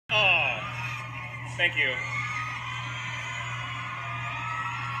Thank you.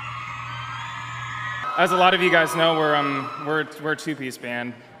 As a lot of you guys know, we're a two-piece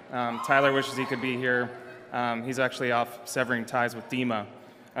band. Tyler wishes he could be here. He's actually off severing ties with Dima.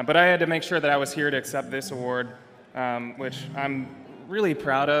 But I had to make sure that I was here to accept this award, which I'm really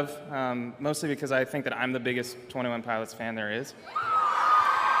proud of, mostly because I think that I'm the biggest 21 Pilots fan there is.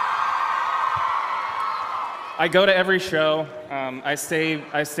 I go to every show. I stay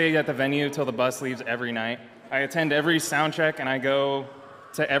at the venue till the bus leaves every night. I attend every sound check, and I go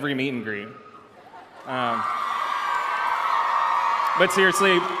to every meet and greet. But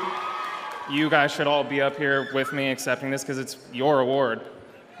seriously, you guys should all be up here with me accepting this because it's your award.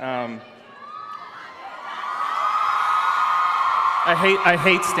 I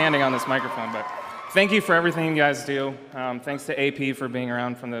hate standing on this microphone, but thank you for everything you guys do. Thanks to AP for being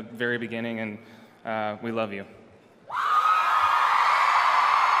around from the very beginning, and we love you.